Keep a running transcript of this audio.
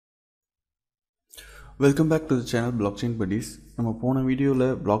Welcome back to the channel blockchain buddies. நம்ம போன வீடியோவில்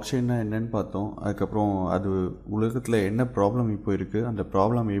பிளாக்செயின்னா என்னன்னு பார்த்தோம். அதுக்கப்புறம் அது உலகத்தில் என்ன ப்ராப்ளம் இப்போ இருக்குது, அந்த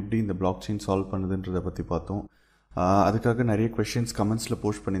ப்ராப்ளம் எப்படி இந்த பிளாக்செயின் சால்வ் பண்ணுதுன்றதை பற்றி பார்த்தோம். அதுக்காக நிறைய கொஷின்ஸ் கமெண்ட்ஸில்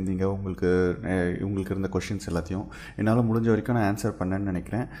போஸ்ட் பண்ணியிருந்தீங்க. உங்களுக்கு இருந்த கொஷின்ஸ் எல்லாத்தையும் என்னால் முடிஞ்ச வரைக்கும் நான் ஆன்சர் பண்ணேன்னு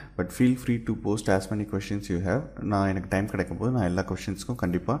நினைக்கிறேன். But feel free to post as many questions you have. எனக்கு டைம் கிடைக்கும்போது நான் எல்லா கொஷின்ஸ்க்கும்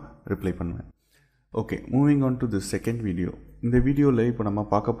கண்டிப்பாக ரிப்ளை பண்ணுவேன். Okay, moving on to the second video. இந்த வீடியோவில் இப்போ நம்ம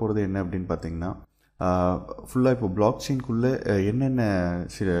பார்க்க போகிறது என்ன அப்படின்னு பார்த்தீங்கன்னா, ஃபுல்லாக இப்போ பிளாக்செயின்குள்ளே என்னென்ன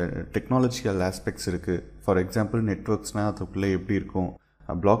சில டெக்னாலஜிக்கல் ஆஸ்பெக்ட்ஸ் இருக்குது. ஃபார் எக்ஸாம்பிள் நெட்வொர்க்ஸ்னால் அதுக்குள்ளே எப்படி இருக்கும்,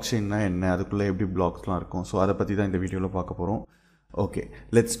 பிளாக்செயின்னா என்ன, அதுக்குள்ளே எப்படி பிளாக்ஸ்லாம் இருக்கும். ஸோ அதை பற்றி தான் இந்த வீடியோவில் பார்க்க போகிறோம். Okay,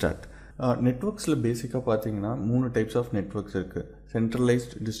 let's start. நெட்வொர்க்ஸில் பேசிக்காக பார்த்தீங்கன்னா 3 டைப்ஸ் ஆஃப் நெட்வொர்க்ஸ் இருக்குது.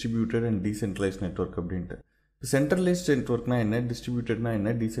 Centralised, distributed and decentralised network அப்படின்ட்டு. சென்ட்ரலைஸ்ட் நெட்வொர்க்னால் என்ன, டிஸ்ட்ரிபியூட்டட்னா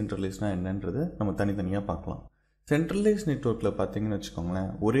என்ன, டீசென்ட்ரலைஸ்ட்னா என்னன்றது நம்ம தனித்தனியாக பார்க்கலாம். சென்ட்ரலைஸ் நெட்வொர்க்கில் பார்த்தீங்கன்னு வச்சுக்கோங்களேன்,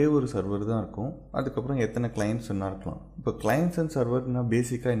 ஒரே ஒரு சர்வர் தான் இருக்கும். அதுக்கப்புறம் எத்தனை கிளைண்ட்ஸ் என்ன இருக்கலாம். இப்போ கிளைண்ட்ஸ் அண்ட் சர்வர்னால்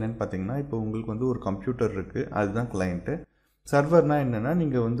பேசிக்காக என்னென்னு பார்த்தீங்கன்னா, இப்போ உங்களுக்கு வந்து ஒரு கம்ப்யூட்டர் இருக்குது, அதுதான் கிளைண்ட்டு. சர்வர்னால் என்னென்னா,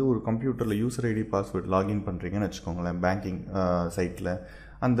 நீங்கள் வந்து ஒரு கம்ப்யூட்டரில் யூசர் ஐடி பாஸ்வேர்ட் லாகின் பண்ணுறீங்கன்னு வச்சுக்கோங்களேன். பேங்கிங் சைட்டில்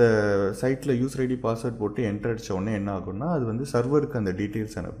அந்த சைட்டில் யூசர் ஐடி பாஸ்வேர்ட் போட்டு என்டர் அடித்த உடனே என்ன ஆகும்னா, அது வந்து சர்வருக்கு அந்த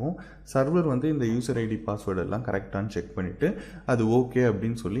டீட்டெயில்ஸ் அனுப்பும். சர்வர் வந்து இந்த யூசர் ஐடி பாஸ்வேர்டு எல்லாம் கரெக்டானு செக் பண்ணிவிட்டு அது ஓகே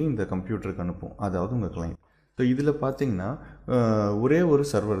அப்படின்னு சொல்லி இந்த கம்ப்யூட்டருக்கு அனுப்பும், அதாவது உங்கள் கிளைண்ட். ஸோ இதில் பார்த்தீங்கன்னா ஒரே ஒரு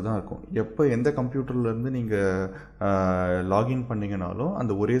சர்வர் தான் இருக்கும். எப்போ எந்த கம்ப்யூட்டர்லேருந்து நீங்கள் லாகின் பண்ணிங்கனாலும்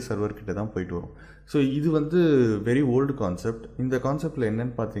அந்த ஒரே சர்வர்கிட்ட தான் போயிட்டு வரும். ஸோ இது வந்து வெரி ஓல்டு கான்செப்ட். இந்த கான்செப்டில்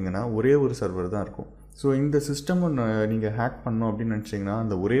என்னென்னு பார்த்தீங்கன்னா, ஒரே ஒரு சர்வர் தான் இருக்கும். ஸோ இந்த சிஸ்டம் நீங்கள் ஹேக் பண்ணோம் அப்படின்னு நினச்சிங்கன்னா,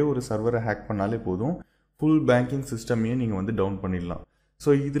 அந்த ஒரே ஒரு சர்வரை ஹேக் பண்ணாலே போதும், ஃபுல் பேங்கிங் சிஸ்டமையே நீங்கள் வந்து டவுன் பண்ணிடலாம்.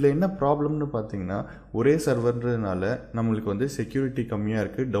 ஸோ இதில் என்ன ப்ராப்ளம்னு பார்த்தீங்கன்னா, ஒரே சர்வர்ன்றதுனால நம்மளுக்கு வந்து செக்யூரிட்டி கம்மியாக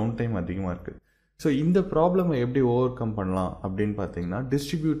இருக்குது, டவுன் டைம் அதிகமாக இருக்குது. ஸோ இந்த ப்ராப்ளமை எப்படி ஓவர் கம் பண்ணலாம் அப்படின்னு பார்த்தீங்கன்னா,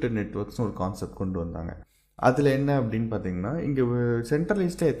 டிஸ்ட்ரிபியூட்டட் நெட்வொர்க்ஸ்னு ஒரு கான்செப்ட் கொண்டு வந்தாங்க. அதில் என்ன அப்படின்னு பார்த்தீங்கன்னா, இங்கே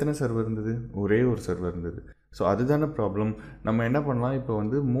சென்ட்ரலைஸ்டாக எத்தனை சர்வர் இருந்தது, ஒரே ஒரு சர்வர் இருந்தது. ஸோ அதுதான ப்ராப்ளம். நம்ம என்ன பண்ணலாம், இப்போ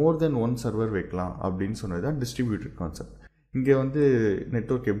வந்து மோர் தென் ஒன் சர்வர் வைக்கலாம் அப்படின்னு சொன்னது தான் டிஸ்ட்ரிபியூட்டட் கான்செப்ட். இங்கே வந்து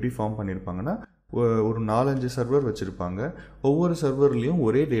நெட்வொர்க் எப்படி ஃபார்ம் பண்ணியிருப்பாங்கன்னா, ஒரு 4-5 சர்வர் வச்சுருப்பாங்க. ஒவ்வொரு சர்வர்லேயும்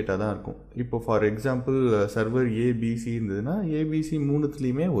ஒரே டேட்டா தான் இருக்கும். இப்போ ஃபார் எக்ஸாம்பிள் சர்வர் ஏபிசி இருந்ததுன்னா, ஏபிசி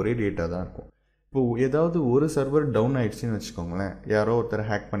 3த்துலேயுமே ஒரே டேட்டா தான் இருக்கும். இப்போது ஏதாவது ஒரு சர்வர் டவுன் ஆகிடுச்சின்னு வச்சுக்கோங்களேன், யாரோ ஒருத்தர்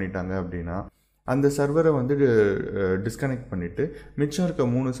ஹேக் பண்ணிட்டாங்க அப்படின்னா, அந்த சர்வரை வந்து டிஸ்கனெக்ட் பண்ணிவிட்டு மிச்சம் இருக்க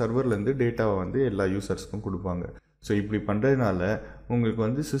 3 சர்வர்லேருந்து டேட்டாவை வந்து எல்லா யூசர்ஸ்க்கும் கொடுப்பாங்க. ஸோ இப்படி பண்ணுறதுனால உங்களுக்கு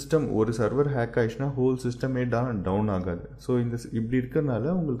வந்து சிஸ்டம், ஒரு சர்வர் ஹேக் ஆகிடுச்சுன்னா ஹோல் சிஸ்டமே டவுன் ஆகாது. ஸோ இப்படி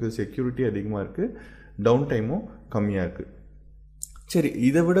இருக்கிறதுனால உங்களுக்கு செக்யூரிட்டி அதிகமாக இருக்குது, டவுன் டைமும் கம்மியாக இருக்குது. சரி,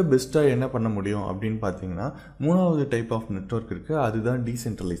 இதை விட பெஸ்ட்டாக என்ன பண்ண முடியும் அப்படின்னு பார்த்தீங்கன்னா, 3வது டைப் ஆஃப் நெட்வொர்க் இருக்குது, அதுதான்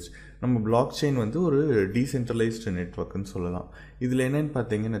டீசென்ட்ரலைஸ்ட். நம்ம பிளாக்செயின் வந்து ஒரு டீசென்ட்ரலைஸ்டு நெட்வொர்க்குன்னு சொல்லலாம். இதில் என்னென்னு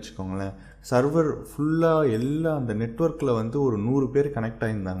பார்த்தீங்கன்னு வச்சுக்கோங்களேன், சர்வர் ஃபுல்லாக எல்லா அந்த நெட்வொர்க்கில் வந்து ஒரு 100 பேர் கனெக்ட்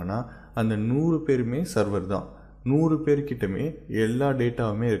ஆகியிருந்தாங்கன்னா, அந்த 100 பேருமே சர்வர் தான். 100 பேர்கிட்டமே எல்லா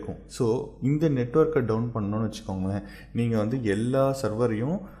டேட்டாவுமே இருக்கும். ஸோ இந்த நெட்வொர்க்கை டவுன் பண்ணணும்னு வச்சுக்கோங்களேன், நீங்கள் வந்து எல்லா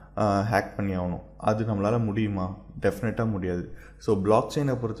சர்வரையும் ஹேக் பண்ணி ஆகணும். அது நம்மளால் முடியுமா? டெஃபினட்டாக முடியாது. ஸோ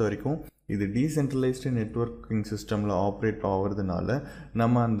பிளாக்செயினை பொறுத்த வரைக்கும் இது டீசென்ட்ரலைஸ்டு நெட்வொர்க்கிங் சிஸ்டமில் ஆப்ரேட் ஆகிறதுனால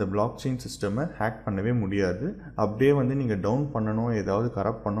நம்ம அந்த பிளாக்செயின் சிஸ்டமை ஹேக் பண்ணவே முடியாது. அப்படியே வந்து நீங்கள் டவுன் பண்ணணும், ஏதாவது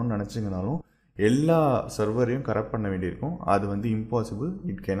கரப்ட் பண்ணணும்னு நினச்சிங்கனாலும் எல்லா சர்வரையும் கரப்ட் பண்ண வேண்டியிருக்கும். அது வந்து impossible.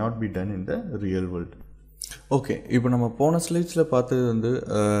 It cannot be done in the real world. Okay, இப்போ நம்ம போன ஸ்லைட்ஸில் பார்த்தது வந்து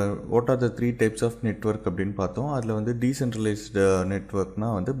what are the 3 types of network அப்படின்னு பார்த்தோம். அதில் வந்து டீசென்ட்ரலைஸ்டு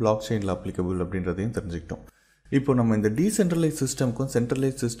நெட்வொர்க்னால் வந்து பிளாக்செயினில் அப்ளிகபிள் அப்படின்றதையும் தெரிஞ்சுக்கிட்டோம். இப்போ நம்ம இந்த டீசென்ட்ரலைஸ் சிஸ்டம்க்கும்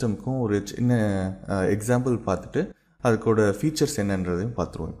சென்ட்ரலைஸ் சிஸ்டம்க்கும் ஒரு சின்ன எக்ஸாம்பிள் பார்த்துட்டு அதுக்கோட ஃபீச்சர்ஸ் என்னன்றதையும்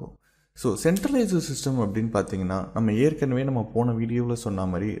பார்த்துருவோம் இப்போது. ஸோ சென்ட்ரலைஸ்டு சிஸ்டம் அப்படின்னு பார்த்தீங்கன்னா, நம்ம ஏற்கனவே நம்ம போன வீடியோவில் சொன்ன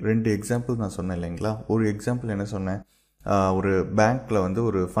மாதிரி 2 எக்ஸாம்பிள் நான் சொன்னேன் இல்லைங்களா. ஒரு எக்ஸாம்பிள் என்ன சொன்னேன், ஒரு பேங்க்கில் வந்து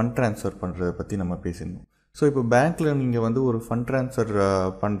ஒரு ஃபண்ட் ட்ரான்ஸ்ஃபர் பண்ணுறதை பற்றி நம்ம பேசியிருந்தோம். ஸோ இப்போ பேங்க்கில் நீங்கள் வந்து ஒரு ஃபண்ட் ட்ரான்ஸ்ஃபர்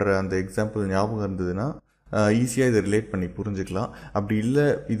பண்ணுற அந்த எக்ஸாம்பிள் ஞாபகம் இருந்ததுன்னா ஈஸியாக இதை ரிலேட் பண்ணி புரிஞ்சுக்கலாம். அப்படி இல்லை,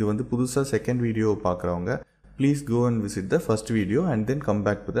 இது வந்து புதுசாக செகண்ட் வீடியோவை பார்க்குறவங்க please go and visit the first video and then come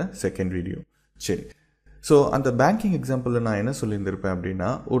back to the second video. சரி, ஸோ அந்த பேங்கிங் எக்ஸாம்பிளில் நான் என்ன சொல்லியிருந்திருப்பேன் அப்படின்னா,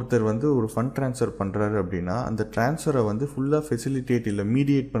 ஒருத்தர் வந்து ஒரு ஃபண்ட் ட்ரான்ஸ்ஃபர் பண்ணுறாரு அப்படின்னா, அந்த ட்ரான்ஸ்ஃபரை வந்து ஃபுல்லாக ஃபெசிலிட்டேட் இல்லை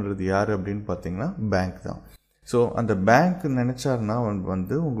மீடியேட் பண்ணுறது யார் அப்படின்னு பார்த்தீங்கன்னா பேங்க் தான். ஸோ அந்த பேங்க் நினச்சாருன்னா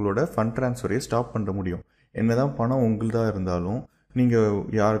வந்து உங்களோட ஃபண்ட் ட்ரான்ஸ்ஃபரையே ஸ்டாப் பண்ண முடியும். என்ன தான் பணம் உங்களுதாக இருந்தாலும் நீங்கள்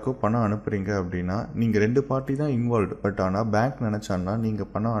யாருக்கோ பணம் அனுப்புகிறீங்க அப்படின்னா நீங்கள் 2 பார்ட்டி தான் இன்வால்வ்டு. பட் ஆனால் பேங்க் நினச்சான்னா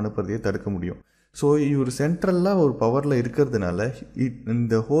நீங்கள் பணம் அனுப்புறதையே தடுக்க முடியும். ஸோ இவர் சென்ட்ரலாக ஒரு பவரில் இருக்கிறதுனால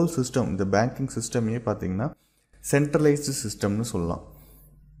இந்த ஹோல் சிஸ்டம், இந்த பேங்கிங் சிஸ்டமே பார்த்தீங்கன்னா சென்ட்ரலைஸ்டு சிஸ்டம்னு சொல்லலாம்.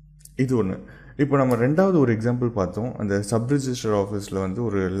 இது ஒன்று. இப்போ நம்ம ரெண்டாவது ஒரு எக்ஸாம்பிள் பார்த்தோம். அந்த சப் ரிஜிஸ்டர் ஆஃபீஸில் வந்து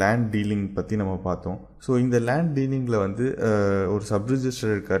ஒரு லேண்ட் டீலிங் பற்றி நம்ம பார்த்தோம். ஸோ இந்த லேண்ட் டீலிங்கில் வந்து ஒரு சப்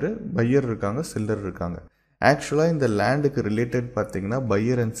ரிஜிஸ்டர் இருக்கார், பையர் இருக்காங்க, செல்லர் இருக்காங்க. ஆக்சுவலாக இந்த லேண்டுக்கு ரிலேட்டட் பார்த்தீங்கன்னா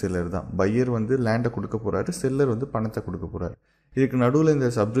பையர் அண்ட் செல்லர் தான். பையர் வந்து லேண்டை கொடுக்க போகிறாரு, செல்லர் வந்து பணத்தை கொடுக்க போகிறாரு. இதுக்கு நடுவில் இந்த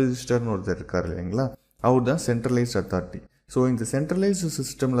சப் ரிஜிஸ்டர்னு ஒருத்தர் இருக்கார் இல்லைங்களா, அவர் தான் சென்ட்ரலைஸ்ட் அத்தாரிட்டி. ஸோ இந்த சென்ட்ரலைஸ்டு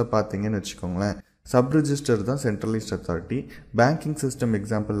சிஸ்டமில் பார்த்தீங்கன்னு வச்சுக்கோங்களேன், சப் ரிஜிஸ்டர் தான் சென்ட்ரலைஸ்ட் அத்தாரிட்டி. பேங்கிங் சிஸ்டம்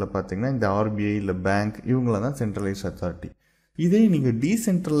எக்ஸாம்பிளில் பார்த்தீங்கன்னா இந்த ஆர்பிஐ இல்லை பேங்க் இவங்கள தான் சென்ட்ரலைஸ்ட் அத்தாரிட்டி. இதே நீங்கள்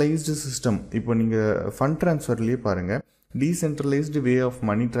டீசென்ட்ரலைஸ்டு சிஸ்டம், இப்போ நீங்கள் ஃபண்ட் ட்ரான்ஸ்ஃபர்லேயே பாருங்கள், decentralised way of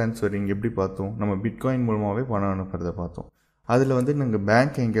money transferring எப்படி பார்த்தோம், நம்ம பிட்காயின் மூலமாகவே பணம் அனுப்புறதை பார்த்தோம். அதில் வந்து நாங்கள்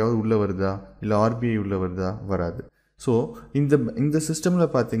பேங்க் எங்கேயாவது உள்ளே வருதா இல்லை ஆர்பிஐ உள்ளே வருதா, வராது. ஸோ இந்த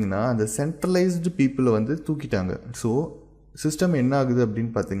சிஸ்டமில் பார்த்தீங்கன்னா அந்த சென்ட்ரலைஸ்டு பீப்புளை வந்து தூக்கிட்டாங்க. ஸோ சிஸ்டம் என்ன ஆகுது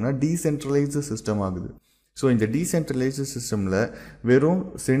அப்படின்னு பார்த்தீங்கன்னா டீசென்ட்ரலைஸ்டு சிஸ்டம் ஆகுது. ஸோ இந்த டீசென்ட்ரலைஸ்டு சிஸ்டமில் வெறும்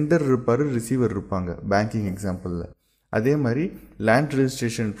சென்டர் இருப்பார், ரிசீவர் இருப்பாங்க பேங்கிங் எக்ஸாம்பிளில். அதே மாதிரி லேண்ட்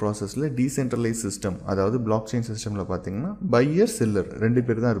ரெஜிஸ்ட்ரேஷன் ப்ராசஸில் டீசென்ட்ரலைஸ் சிஸ்டம், அதாவது பிளாக் செயின் சிஸ்டமில் பார்த்தீங்கன்னா பையர் செல்லர் 2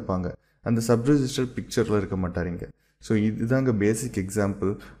 பேர் தான் இருப்பாங்க. அந்த சப் ரிஜிஸ்டர் பிக்சரில் இருக்க மாட்டாருங்க. ஸோ இதுதாங்க பேசிக்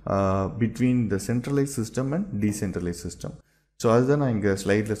example between the centralise system and decentralise system. So அதுதான் நான் இங்கே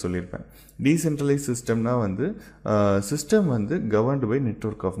ஸ்லைடில் சொல்லியிருப்பேன். டீசென்ட்ரலைஸ் சிஸ்டம்னா வந்து சிஸ்டம் வந்து governed by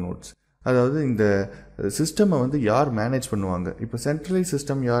network of notes. அதாவது இந்த சிஸ்டமை வந்து யார் மேனேஜ் பண்ணுவாங்க. இப்போ சென்ட்ரலைஸ்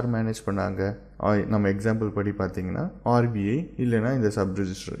சிஸ்டம் யார் மேனேஜ் பண்ணாங்க, நம்ம எக்ஸாம்பிள் படி பார்த்தீங்கன்னா ஆர்பிஐ இல்லைனா இந்த சப்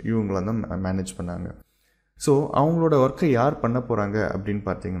ரிஜிஸ்டர் இவங்களாம் தான் மேனேஜ் பண்ணாங்க. ஸோ அவங்களோட ஒர்க்கை யார் பண்ண போகிறாங்க அப்படின்னு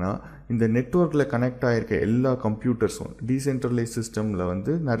பார்த்தீங்கன்னா இந்த நெட்வொர்க்கில் கனெக்ட் ஆகிருக்க எல்லா கம்ப்யூட்டர்ஸும், டீசென்ட்ரலைஸ் சிஸ்டமில்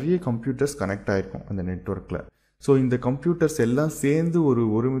வந்து நிறைய கம்ப்யூட்டர்ஸ் கனெக்ட் ஆகிருக்கும் அந்த நெட்வொர்க்கில். ஸோ இந்த கம்ப்யூட்டர்ஸ் எல்லாம் சேர்ந்து ஒரு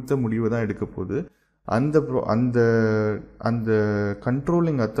ஒருமித்த முடிவு தான் எடுக்க போகுது. அந்த அந்த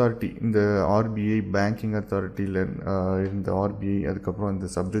கண்ட்ரோலிங் அத்தாரிட்டி, இந்த ஆர்பிஐ பேங்கிங் அத்தாரிட்டியில் இந்த ஆர்பிஐ அதுக்கப்புறம் இந்த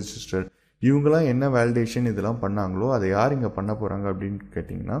சப் ரிஜிஸ்டர் இவங்களாம் என்ன வேலிடேஷன் இதெல்லாம் பண்ணாங்களோ அதை யார் இங்கே பண்ண போகிறாங்க அப்படின்னு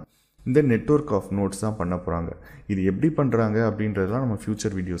கேட்டிங்கன்னா இந்த நெட்வொர்க் ஆஃப் நோட்ஸ் தான் பண்ண போகிறாங்க. இது எப்படி பண்ணுறாங்க அப்படின்றதெல்லாம் நம்ம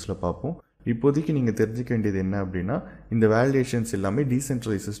ஃப்யூச்சர் வீடியோஸில் பார்ப்போம். இப்போதைக்கு நீங்கள் தெரிஞ்சிக்க வேண்டியது என்ன அப்படின்னா இந்த வேலிடேஷன்ஸ் எல்லாமே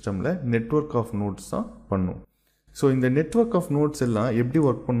டீசென்ட்ரலைஸ் சிஸ்டமில் நெட்வொர்க் ஆஃப் நோட்ஸ் தான் பண்ணும். ஸோ இந்த நெட்வொர்க் ஆஃப் நோட்ஸ் எல்லாம் எப்படி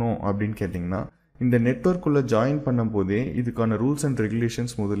ஒர்க் பண்ணும் அப்படின்னு கேட்டிங்கன்னா இந்த நெட்வொர்க்குள்ளே ஜாயின் பண்ணும் போதே இதுக்கான ரூல்ஸ் அண்ட்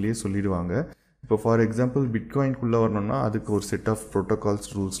ரெகுலேஷன்ஸ் முதல்லையே சொல்லிடுவாங்க. இப்போ ஃபார் எக்ஸாம்பிள் பிட்காயின்குள்ளே வரணும்னா அதுக்கு ஒரு செட் ஆஃப் ப்ரோட்டோகால்ஸ்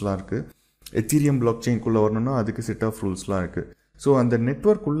ரூல்ஸ்லாம் இருக்குது. எத்தீரியம் பிளாக் செயின்குள்ளே வரணும்னா அதுக்கு செட் ஆஃப் ரூல்ஸ்லாம் இருக்குது. ஸோ அந்த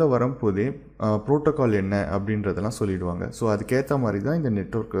நெட்வொர்க் உள்ளே வரும்போதே ப்ரோட்டோகால் என்ன அப்படின்றதெல்லாம் சொல்லிடுவாங்க. ஸோ அதுக்கேற்ற மாதிரி தான் இந்த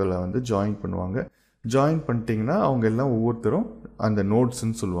நெட்வொர்க்கில் வந்து ஜாயின் பண்ணுவாங்க. ஜாயின் பண்ணிட்டீங்கன்னா அவங்க எல்லாம் ஒவ்வொருத்தரும் அந்த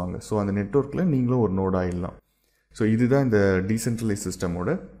நோட்ஸ்ன்னு சொல்லுவாங்க. ஸோ அந்த நெட்வொர்க்கில் நீங்களும் ஒரு நோட் ஆகிடலாம். ஸோ இதுதான் இந்த டீசென்ட்ரலைஸ்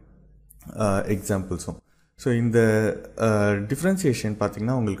சிஸ்டமோட எக்ஸாம்பிள்ஸும். ஸோ இந்த டிஃப்ரென்சியேஷன்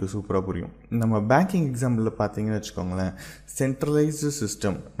பார்த்திங்கன்னா உங்களுக்கு சூப்பராக புரியும். நம்ம பேங்கிங் எக்ஸாம்பிளில் பார்த்தீங்கன்னு வச்சுக்கோங்களேன், சென்ட்ரலைஸ்டு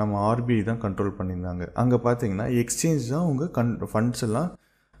சிஸ்டம் நம்ம ஆர்பிஐ தான் கண்ட்ரோல் பண்ணியிருந்தாங்க. அங்கே பார்த்தீங்கன்னா எக்ஸ்சேஞ்ச் தான் உங்கள் ஃபண்ட்ஸ் எல்லாம்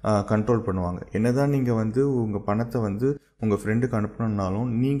கண்ட்ரோல் பண்ணுவாங்க. என்ன தான் நீங்கள் வந்து உங்கள் பணத்தை வந்து உங்கள் ஃப்ரெண்டுக்கு அனுப்பணுன்னாலும்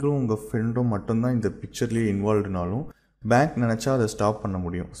நீங்களும் உங்கள் ஃப்ரெண்டும் மட்டும்தான் இந்த பிக்சர்லேயே இன்வால்வ்டுனாலும் பேங்க் நினச்சா அதை ஸ்டாப் பண்ண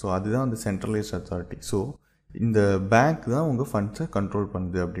முடியும். ஸோ அதுதான் அந்த சென்ட்ரலைஸ்ட் அத்தாரிட்டி. ஸோ இந்த பேங்க் தான் உங்கள் ஃபண்ட்ஸை கண்ட்ரோல்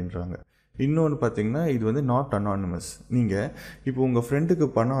பண்ணுது அப்படின்றாங்க. இன்னொன்று பார்த்தீங்கன்னா இது வந்து நாட் அனானிமஸ். நீங்கள் இப்போ உங்கள் ஃப்ரெண்டுக்கு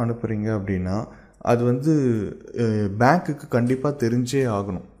பணம் அனுப்புகிறீங்க அப்படின்னா அது வந்து பேங்க்குக்கு கண்டிப்பாக தெரிஞ்சே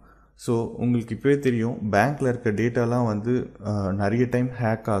ஆகணும். ஸோ உங்களுக்கு இப்போவே தெரியும் பேங்க்கில் இருக்க டேட்டாலாம் வந்து நிறைய டைம்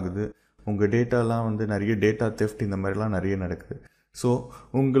ஹேக் ஆகுது. உங்கள் டேட்டாலாம் வந்து நிறைய டேட்டா தெஃப்ட் இந்த மாதிரிலாம் நிறைய நடக்குது. ஸோ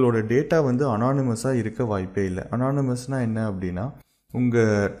உங்களோட டேட்டா வந்து அனானிமஸாக இருக்க வாய்ப்பே இல்லை. அனானிமஸ்னால் என்ன அப்படின்னா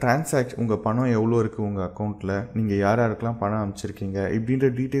உங்கள் பணம் எவ்வளோ இருக்குது உங்கள் அக்கௌண்ட்டில், நீங்கள் யாருக்கெல்லாம் பணம் அனுப்பிச்சிருக்கீங்க இப்படின்ற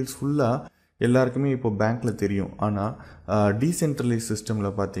டீட்டெயில்ஸ் ஃபுல்லாக எல்லாருக்குமே இப்போ பேங்க்கில் தெரியும். ஆனால் டீசென்ட்ரலைஸ் சிஸ்டமில்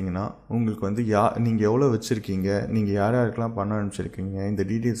பார்த்தீங்கன்னா உங்களுக்கு வந்து நீங்கள் எவ்வளோ வச்சுருக்கீங்க, நீங்கள் யாருக்கெல்லாம் பணம் அனுப்பிச்சிருக்கீங்க இந்த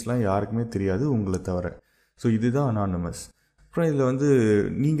டீட்டெயில்ஸ்லாம் யாருக்குமே தெரியாது உங்களை தவிர. ஸோ இதுதான் அனானிமஸ். அப்புறம் இதில் வந்து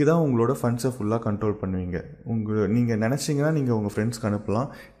நீங்கள் தான் உங்களோட ஃபண்ட்ஸை ஃபுல்லாக கண்ட்ரோல் பண்ணுவீங்க. நீங்கள் நினச்சிங்கன்னா நீங்கள் உங்கள் ஃப்ரெண்ட்ஸ்க்கு அனுப்பலாம்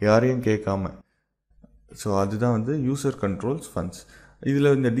யாரையும் கேட்காம. ஸோ அதுதான் வந்து யூசர் கண்ட்ரோல்ஸ் ஃபண்ட்ஸ். இதில்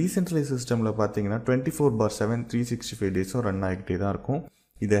இந்த டீசென்ட்ரலைஸ் சிஸ்டமில் பார்த்தீங்கன்னா 24/7 365 டேஸும் ரன் ஆகிக்கிட்டே தான் இருக்கும்.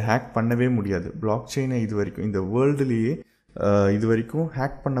 இதை ஹேக் பண்ணவே முடியாது. பிளாக் செயினை இது வரைக்கும் இந்த வேர்ல்டுலேயே இது வரைக்கும்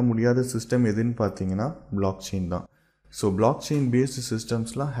ஹேக் பண்ண முடியாத சிஸ்டம் எதுன்னு பார்த்தீங்கன்னா பிளாக் செயின் தான். So block chain based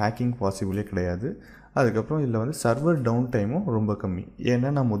சிஸ்டம்ஸ்லாம் hacking பாசிபிளே கிடையாது. அதுக்கப்புறம் இதில் வந்து சர்வர் டவுன் டைமும் ரொம்ப கம்மி.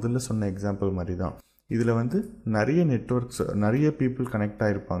 ஏன்னா நான் முதல்ல சொன்ன எக்ஸாம்பிள் மாதிரி தான். இதில் வந்து நிறைய நெட்வொர்க்ஸ், நிறைய people connect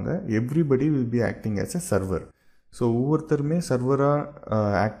ஆகிருப்பாங்க. Everybody will be acting as a server. So ஒவ்வொருத்தருமே சர்வராக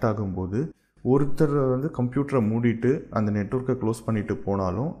ஆக்ட் ஆகும்போது ஒருத்தர் வந்து கம்ப்யூட்டரை மூடிட்டு அந்த நெட்வொர்க்கை க்ளோஸ் பண்ணிவிட்டு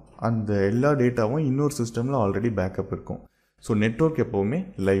போனாலும் அந்த எல்லா டேட்டாவும் இன்னொரு சிஸ்டமில் ஆல்ரெடி பேக்கப் இருக்கும். ஸோ நெட்வொர்க் எப்போவுமே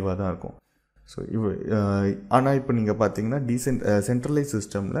லைவாக தான் இருக்கும். ஸோ ஆனால் இப்போ நீங்கள் பார்த்தீங்கன்னா சென்ட்ரலைஸ்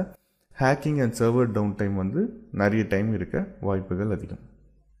சிஸ்டமில் hacking and server down time வந்து நிறைய டைம் இருக்க வாய்ப்புகள் அதிகம்.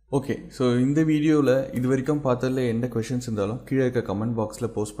 ஓகே, ஸோ இந்த வீடியோவில் இது வரைக்கும் பார்த்ததில் எந்த கொஷின்ஸ் இருந்தாலும் கீழே இருக்க கமெண்ட்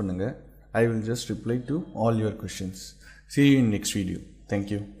பாக்ஸில் போஸ்ட் பண்ணுங்கள். I will just reply to all your questions. See you in next video.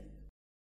 Thank you.